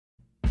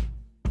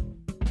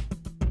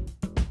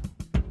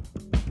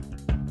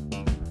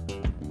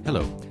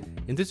Hello.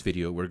 In this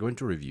video, we're going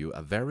to review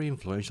a very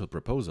influential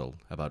proposal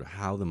about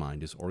how the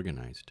mind is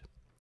organized.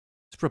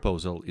 This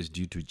proposal is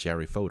due to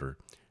Jerry Fodor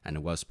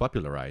and was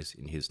popularized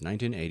in his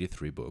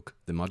 1983 book,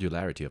 The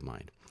Modularity of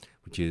Mind,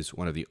 which is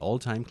one of the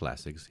all-time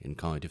classics in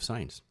cognitive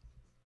science.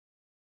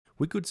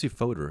 We could see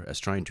Fodor as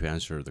trying to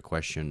answer the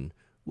question,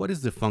 what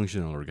is the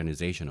functional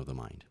organization of the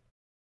mind?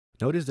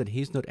 Notice that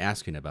he's not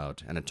asking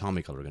about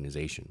anatomical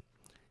organization.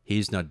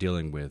 He's not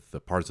dealing with the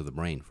parts of the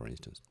brain, for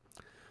instance.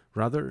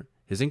 Rather,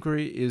 his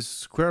inquiry is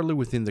squarely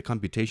within the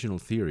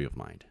computational theory of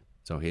mind.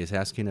 So he is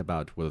asking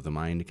about whether the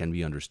mind can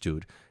be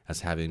understood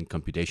as having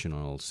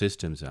computational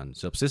systems and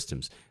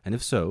subsystems, and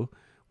if so,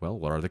 well,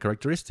 what are the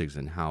characteristics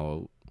and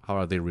how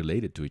are they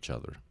related to each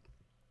other?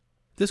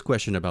 This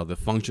question about the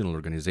functional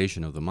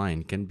organization of the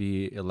mind can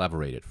be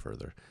elaborated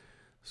further.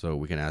 So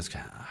we can ask,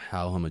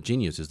 how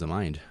homogeneous is the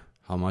mind?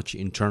 How much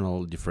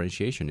internal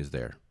differentiation is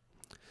there?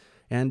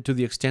 And to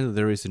the extent that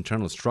there is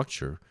internal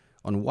structure,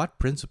 on what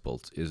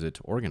principles is it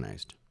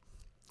organized?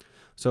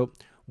 So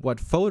what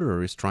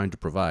Fodor is trying to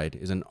provide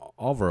is an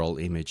overall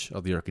image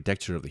of the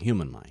architecture of the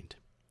human mind,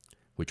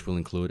 which will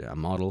include a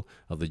model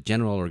of the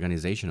general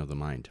organization of the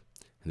mind.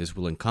 And this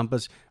will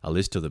encompass a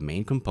list of the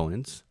main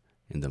components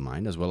in the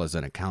mind, as well as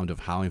an account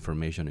of how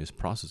information is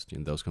processed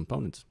in those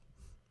components.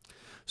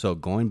 So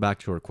going back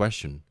to our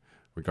question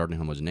regarding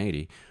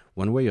homogeneity,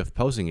 one way of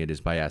posing it is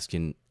by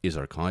asking, is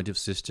our cognitive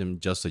system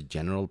just a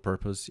general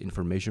purpose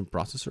information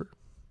processor?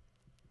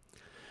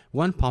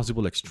 One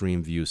possible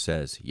extreme view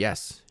says,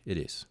 yes, it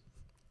is.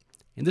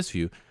 In this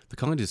view, the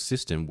cognitive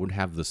system would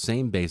have the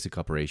same basic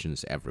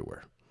operations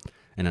everywhere,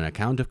 and an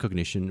account of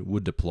cognition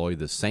would deploy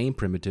the same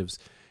primitives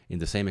in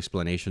the same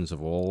explanations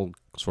of all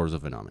sorts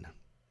of phenomena,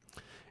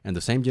 and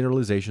the same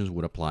generalizations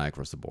would apply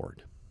across the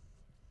board.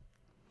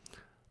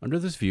 Under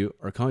this view,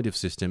 our cognitive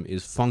system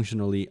is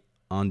functionally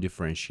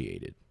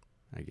undifferentiated,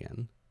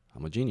 again,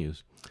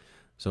 homogeneous.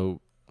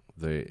 So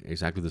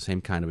exactly the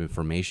same kind of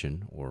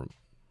information, or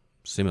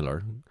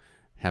similar,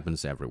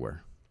 happens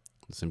everywhere.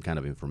 The same kind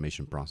of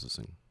information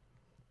processing.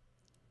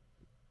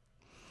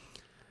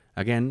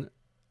 Again,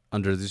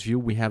 under this view,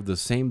 we have the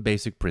same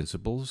basic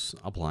principles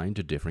applying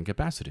to different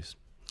capacities.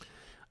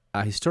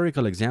 A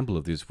historical example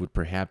of this would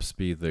perhaps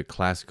be the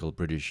classical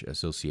British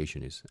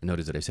associationists.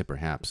 Notice that I say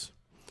perhaps.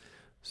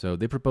 So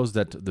they propose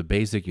that the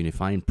basic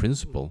unifying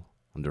principle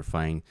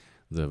underlying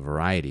the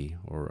variety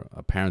or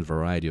apparent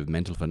variety of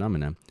mental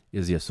phenomena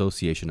is the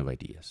association of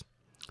ideas,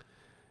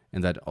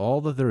 and that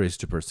all that there is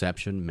to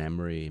perception,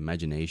 memory,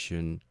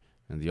 imagination,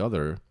 and the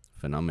other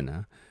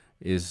phenomena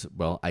is,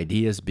 well,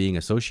 ideas being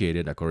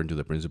associated according to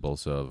the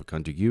principles of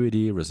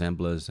contiguity,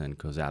 resemblance, and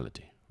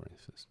causality, for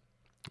instance.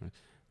 Right?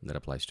 And that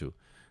applies to,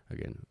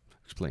 again,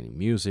 explaining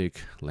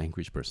music,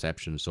 language,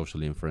 perception,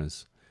 social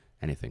inference,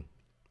 anything.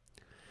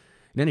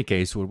 In any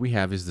case, what we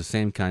have is the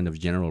same kind of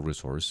general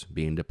resource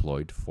being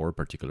deployed for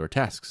particular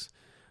tasks.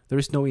 There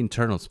is no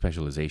internal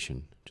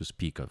specialization to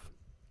speak of.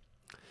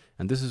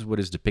 And this is what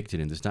is depicted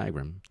in this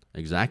diagram.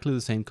 Exactly the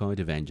same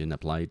cognitive engine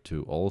applied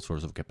to all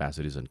sorts of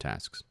capacities and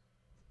tasks.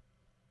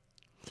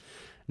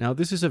 Now,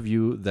 this is a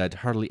view that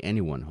hardly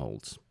anyone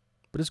holds,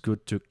 but it's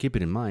good to keep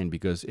it in mind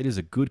because it is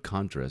a good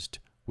contrast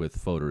with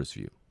Fodor's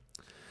view.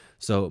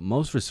 So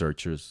most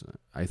researchers,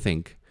 I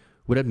think,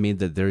 would admit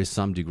that there is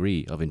some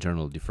degree of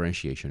internal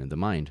differentiation in the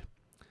mind.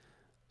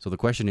 So the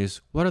question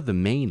is, what are the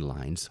main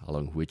lines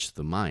along which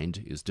the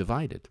mind is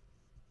divided?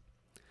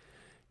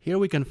 Here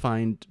we can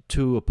find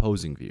two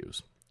opposing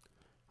views.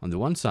 On the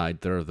one side,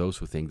 there are those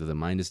who think that the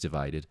mind is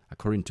divided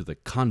according to the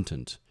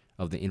content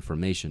of the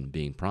information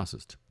being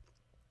processed.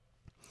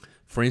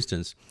 For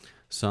instance,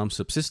 some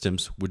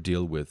subsystems would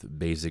deal with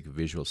basic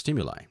visual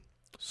stimuli.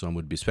 Some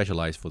would be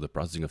specialized for the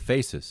processing of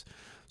faces.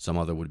 Some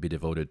other would be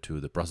devoted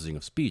to the processing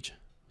of speech,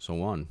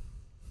 so on.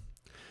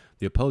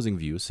 The opposing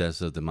view says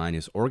that the mind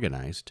is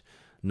organized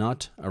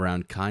not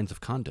around kinds of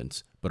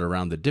contents, but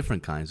around the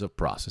different kinds of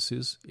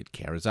processes it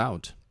carries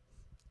out.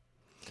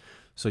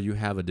 So you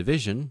have a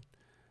division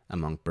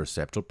among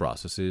perceptual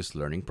processes,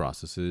 learning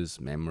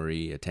processes,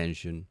 memory,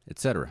 attention,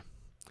 etc.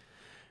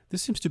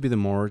 This seems to be the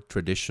more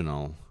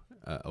traditional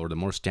or the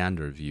more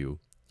standard view,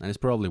 and it's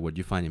probably what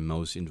you find in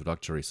most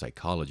introductory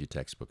psychology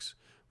textbooks,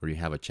 where you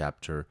have a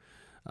chapter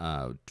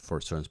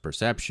for sense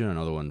perception,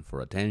 another one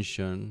for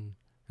attention,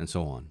 and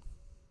so on.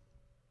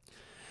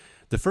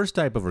 The first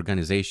type of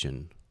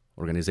organization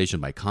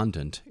by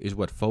content, is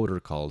what Fodor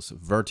calls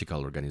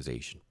vertical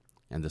organization.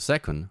 And the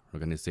second,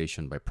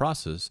 organization by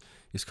process,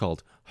 is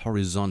called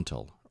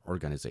horizontal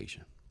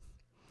organization.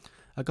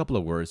 A couple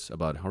of words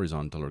about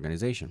horizontal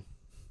organization.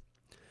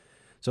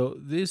 So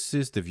this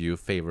is the view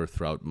favored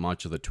throughout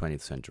much of the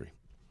 20th century.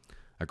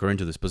 According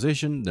to this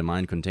position, the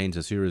mind contains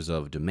a series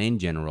of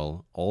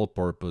domain-general,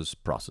 all-purpose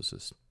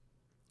processes.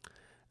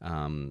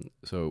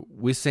 So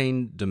we're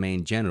saying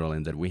domain-general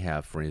in that we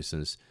have, for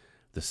instance,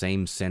 the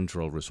same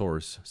central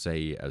resource,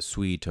 say a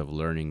suite of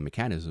learning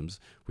mechanisms,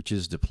 which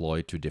is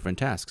deployed to different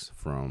tasks,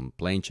 from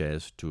playing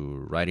chess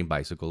to riding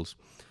bicycles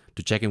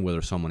to checking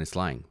whether someone is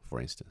lying,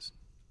 for instance.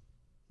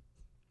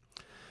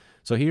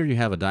 So here you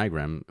have a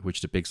diagram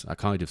which depicts a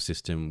cognitive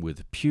system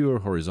with pure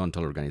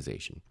horizontal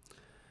organization.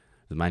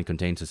 The mind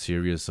contains a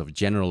series of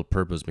general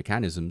purpose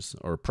mechanisms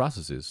or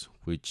processes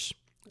which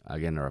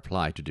again are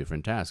applied to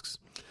different tasks.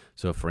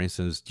 So for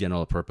instance,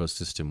 general purpose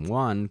system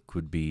 1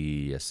 could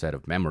be a set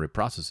of memory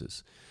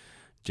processes.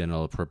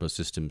 General purpose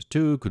system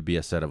 2 could be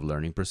a set of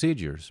learning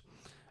procedures.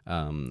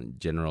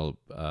 General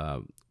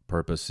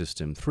purpose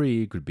system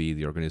 3 could be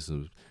the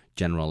organism's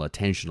general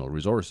attentional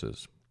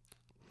resources.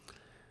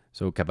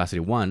 So capacity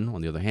 1,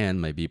 on the other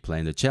hand, might be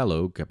playing the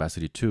cello.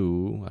 Capacity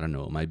 2,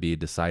 might be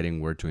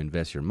deciding where to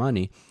invest your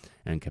money.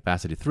 And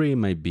capacity 3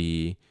 might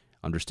be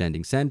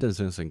understanding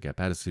sentences, and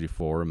capacity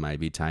 4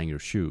 might be tying your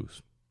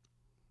shoes.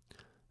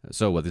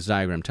 So what this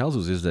diagram tells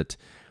us is that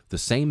the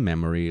same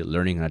memory,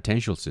 learning, and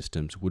attentional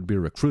systems would be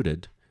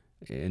recruited,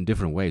 in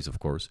different ways, of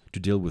course, to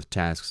deal with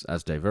tasks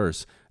as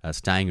diverse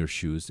as tying your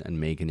shoes and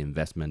making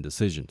investment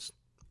decisions.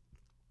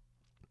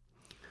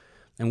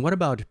 And what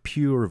about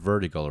pure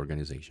vertical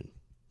organization?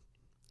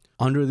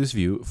 Under this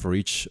view, for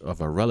each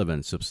of a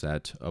relevant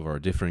subset of our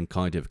different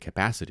cognitive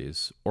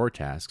capacities or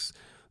tasks,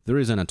 there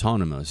is an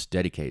autonomous,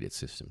 dedicated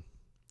system.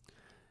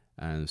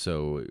 And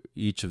so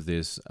each of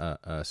these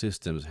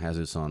systems has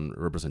its own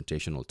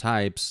representational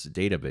types,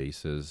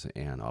 databases,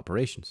 and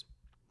operations.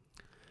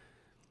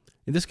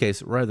 In this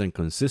case, rather than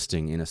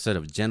consisting in a set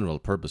of general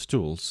purpose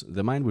tools,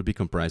 the mind would be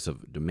comprised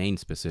of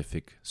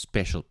domain-specific,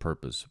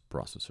 special-purpose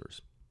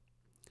processors.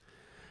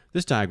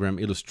 This diagram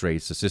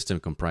illustrates a system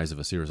comprised of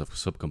a series of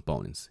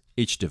subcomponents,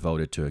 each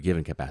devoted to a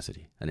given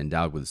capacity and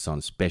endowed with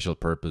some special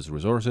purpose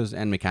resources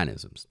and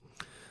mechanisms.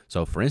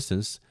 So, for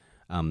instance,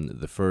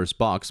 the first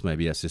box might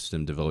be a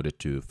system devoted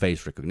to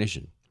face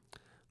recognition.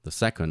 The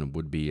second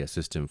would be a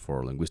system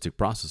for linguistic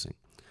processing.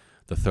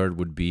 The third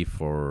would be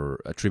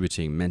for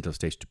attributing mental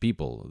states to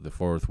people. The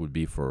fourth would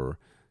be for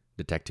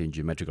detecting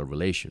geometrical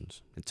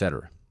relations,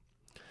 etc.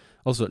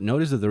 Also,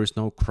 notice that there is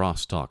no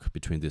crosstalk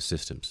between these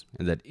systems,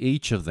 and that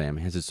each of them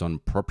has its own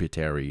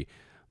proprietary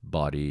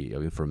body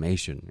of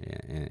information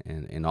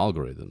and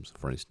algorithms,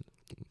 for instance.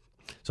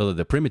 So that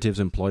the primitives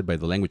employed by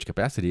the language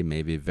capacity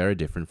may be very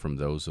different from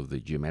those of the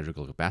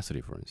geometrical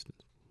capacity, for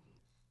instance.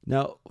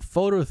 Now,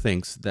 Fodor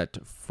thinks that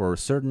for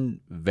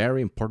certain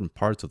very important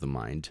parts of the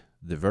mind,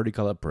 the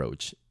vertical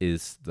approach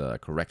is the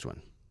correct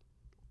one.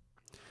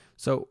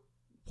 So,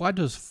 what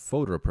does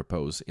Fodor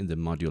propose in the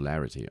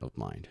modularity of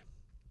mind?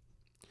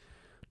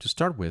 To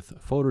start with,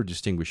 Fodor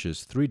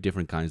distinguishes three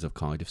different kinds of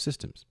cognitive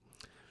systems.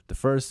 The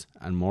first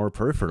and more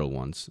peripheral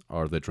ones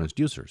are the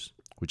transducers,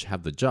 which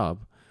have the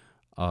job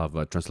of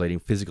translating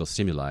physical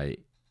stimuli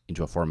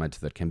into a format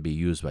that can be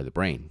used by the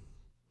brain.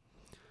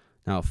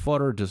 Now,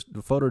 Fodor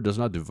does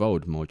not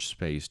devote much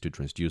space to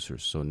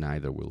transducers, so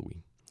neither will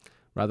we.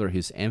 Rather,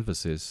 his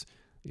emphasis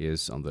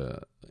is on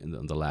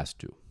the last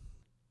two.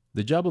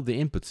 The job of the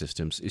input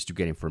systems is to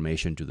get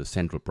information to the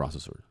central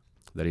processor.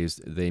 That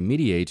is, they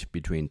mediate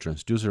between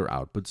transducer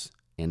outputs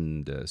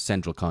and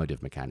central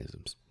cognitive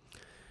mechanisms.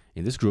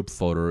 In this group,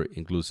 Fodor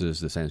includes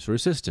the sensory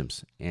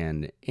systems,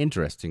 and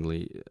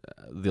interestingly,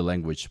 the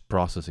language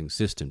processing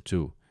system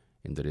too,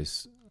 and that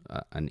is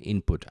an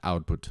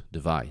input-output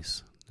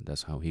device.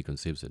 That's how he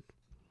conceives it.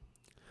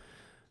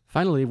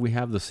 Finally, we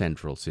have the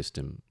central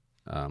system,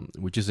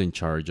 which is in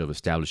charge of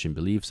establishing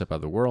beliefs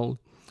about the world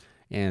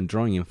and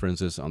drawing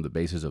inferences on the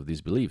basis of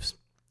these beliefs.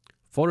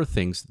 Fodor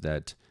thinks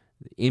that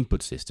the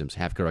input systems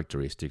have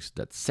characteristics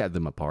that set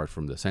them apart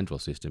from the central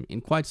system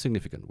in quite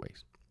significant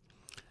ways.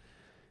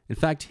 In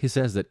fact, he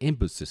says that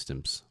input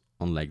systems,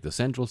 unlike the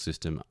central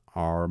system,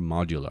 are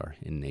modular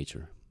in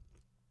nature.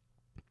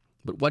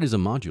 But what is a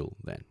module,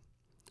 then?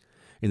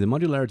 In the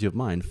modularity of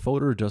mind,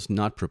 Fodor does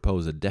not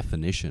propose a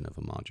definition of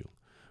a module.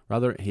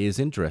 Rather, he is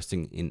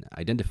interested in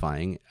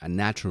identifying a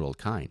natural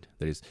kind,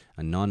 that is,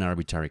 a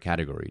non-arbitrary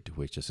category to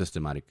which a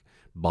systematic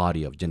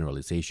body of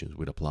generalizations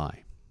would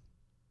apply.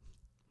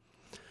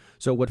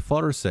 So what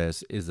Fodor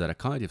says is that a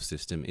cognitive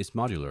system is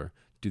modular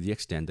to the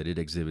extent that it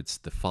exhibits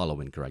the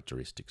following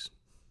characteristics.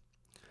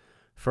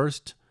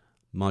 First,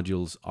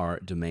 modules are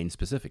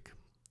domain-specific.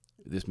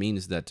 This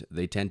means that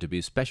they tend to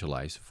be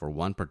specialized for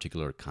one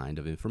particular kind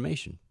of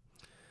information.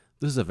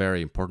 This is a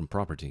very important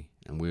property,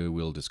 and we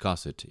will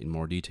discuss it in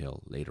more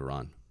detail later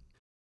on.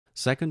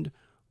 Second,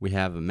 we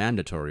have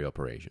mandatory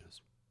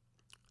operations.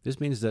 This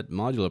means that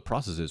modular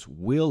processes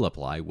will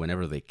apply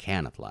whenever they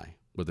can apply,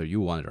 whether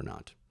you want it or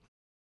not.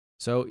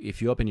 So,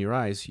 if you open your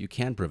eyes, you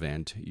can't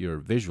prevent your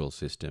visual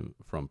system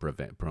from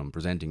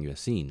presenting you a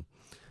scene,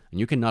 and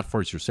you cannot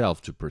force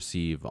yourself to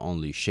perceive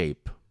only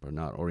shape, but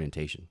not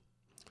orientation.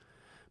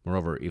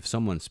 Moreover, if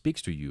someone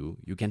speaks to you,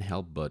 you can't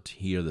help but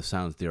hear the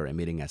sounds they are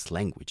emitting as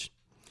language.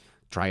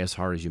 Try as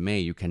hard as you may,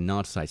 you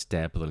cannot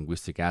sidestep the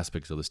linguistic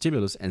aspects of the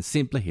stimulus and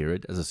simply hear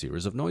it as a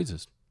series of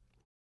noises.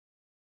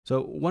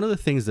 So, one of the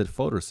things that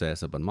Fodor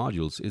says about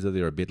modules is that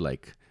they're a bit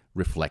like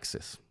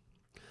reflexes.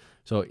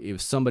 So, if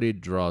somebody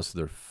draws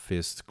their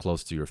fist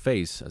close to your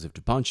face as if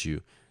to punch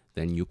you,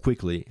 then you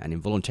quickly and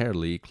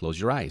involuntarily close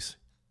your eyes.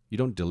 You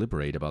don't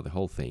deliberate about the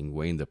whole thing,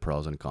 weighing the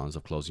pros and cons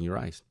of closing your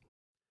eyes.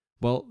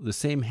 Well, the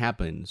same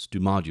happens to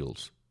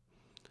modules.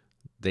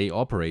 they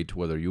operate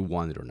whether you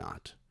want it or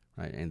not,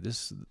 right? And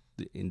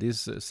in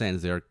this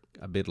sense, they're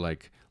a bit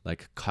like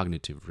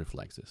cognitive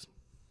reflexes.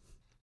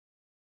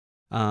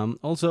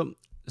 Also,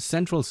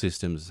 central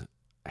systems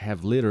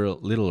have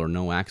little or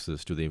no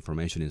access to the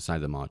information inside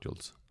the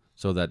modules,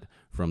 so that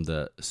from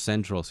the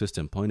central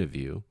system point of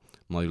view,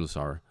 modules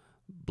are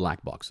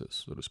black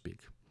boxes, so to speak.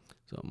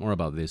 So more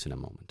about this in a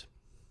moment.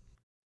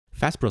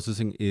 Fast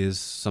processing is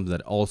something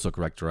that also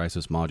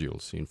characterizes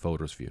modules in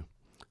Fodor's view.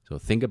 So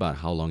think about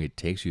how long it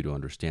takes you to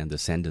understand the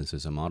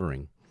sentences I'm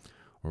uttering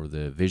or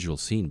the visual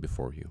scene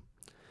before you.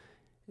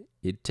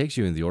 It takes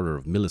you in the order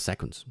of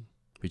milliseconds,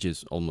 which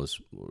is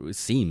almost, it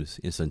seems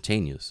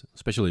instantaneous,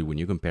 especially when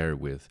you compare it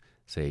with,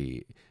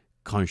 say,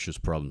 conscious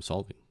problem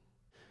solving.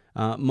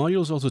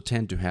 Modules also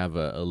tend to have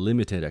a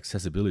limited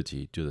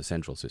accessibility to the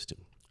central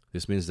system.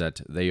 This means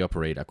that they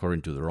operate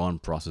according to their own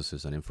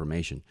processes and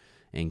information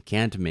and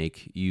can't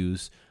make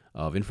use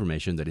of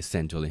information that is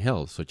centrally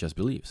held, such as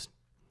beliefs.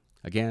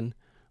 Again,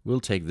 we'll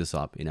take this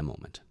up in a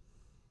moment.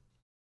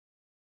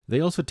 They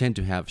also tend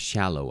to have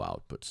shallow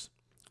outputs.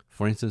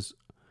 For instance,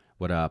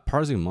 what a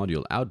parsing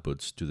module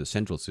outputs to the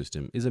central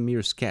system is a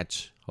mere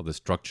sketch of the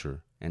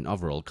structure and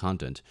overall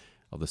content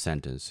of the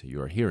sentence you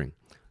are hearing,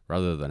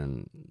 rather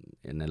than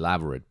an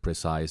elaborate,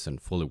 precise, and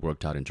fully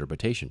worked out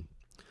interpretation.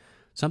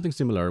 Something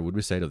similar would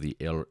be said of the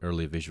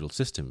early visual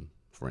system,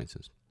 for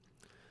instance.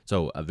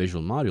 So a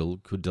visual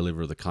module could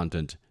deliver the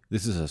content,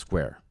 "This is a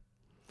square,"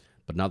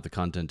 but not the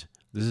content,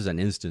 "This is an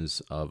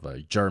instance of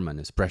a German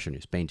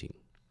expressionist painting."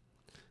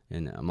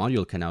 And a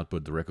module can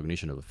output the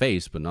recognition of a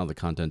face, but not the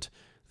content,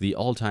 "The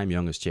all-time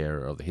youngest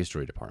chair of the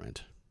history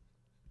department."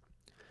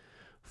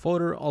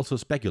 Fodor also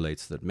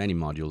speculates that many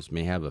modules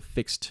may have a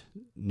fixed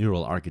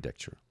neural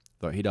architecture,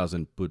 though he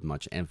doesn't put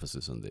much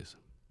emphasis on this.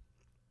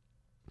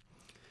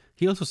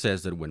 He also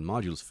says that when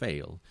modules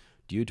fail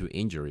due to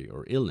injury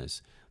or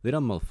illness, they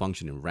don't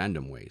malfunction in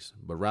random ways,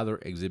 but rather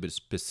exhibit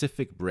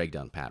specific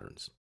breakdown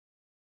patterns.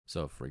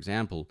 So, for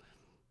example,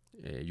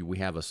 we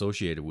have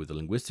associated with the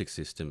linguistic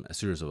system a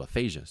series of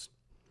aphasias,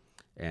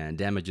 and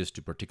damages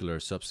to particular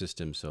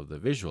subsystems of the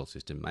visual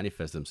system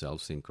manifest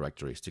themselves in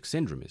characteristic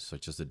syndromes,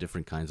 such as the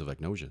different kinds of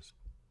agnosias.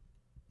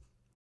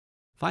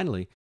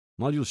 Finally,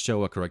 modules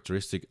show a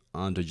characteristic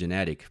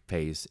ontogenetic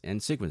pace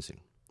and sequencing.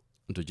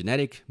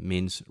 Ontogenetic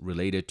means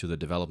related to the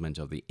development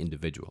of the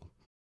individual.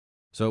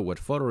 So what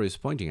Fodor is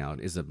pointing out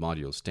is that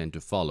modules tend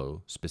to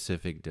follow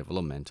specific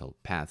developmental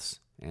paths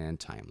and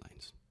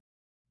timelines.